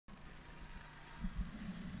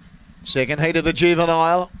Second heat of the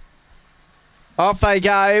juvenile. Off they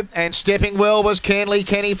go, and stepping well was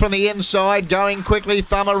Kenny from the inside, going quickly.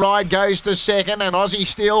 Thumber Ride goes to second, and Aussie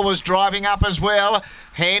Steel was driving up as well.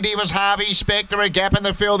 Handy was Harvey Spectre, a gap in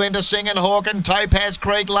the field, then to Singing Hawk and Topaz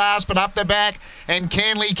Creek last, but up the back, and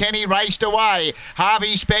Kenny raced away.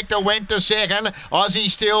 Harvey Spectre went to second, Aussie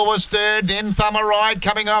Steel was third, then Thumber Ride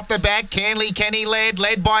coming off the back. Kenny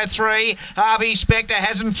led by 3. Harvey Spectre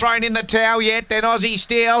hasn't thrown in the towel yet, then Aussie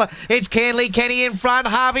Steel. It's Kenny in front,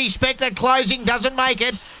 Harvey Spectre closing, doesn't make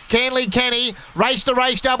it. Kenny raced the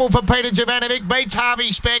race double for Peter Jovanovic, beats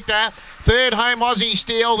Harvey Spectre. Third home Aussie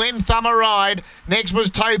Steel, then Thumber Ride. Next was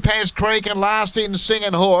Topaz Creek, and last in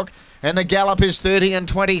Singing Hawk. And the gallop is 30 and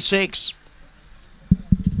 26.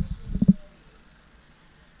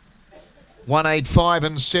 185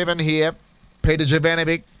 and 7 here. Peter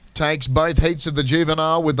Jovanovic takes both heats of the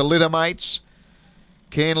juvenile with the litter mates.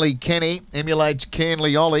 Kenny emulates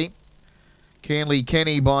Ollie.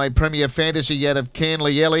 Kenny by Premier Fantasy out of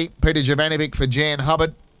Ellie. Peter Jovanovic for Jan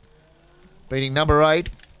Hubbard. Beating number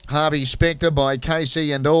 8, Harvey Spectre by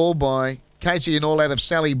Casey and All out of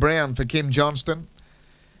Sally Brown for Kim Johnston.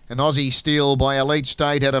 And Aussie Steel by Elite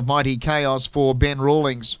State out of Mighty Chaos for Ben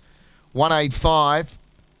Rawlings. 185.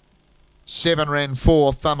 7 ran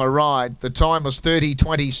 4, Thumber Ride. The time was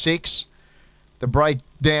 30.26. The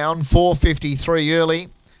breakdown 4.53 early.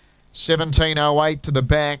 17.08 to the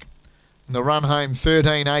back. And the run home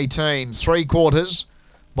 13.18. 3 quarters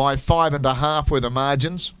by 5.5 were the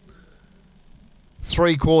margins.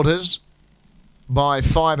 3 quarters by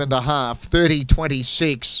 5.5.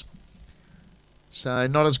 30.26. So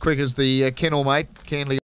not as quick as the kennel mate, Canley.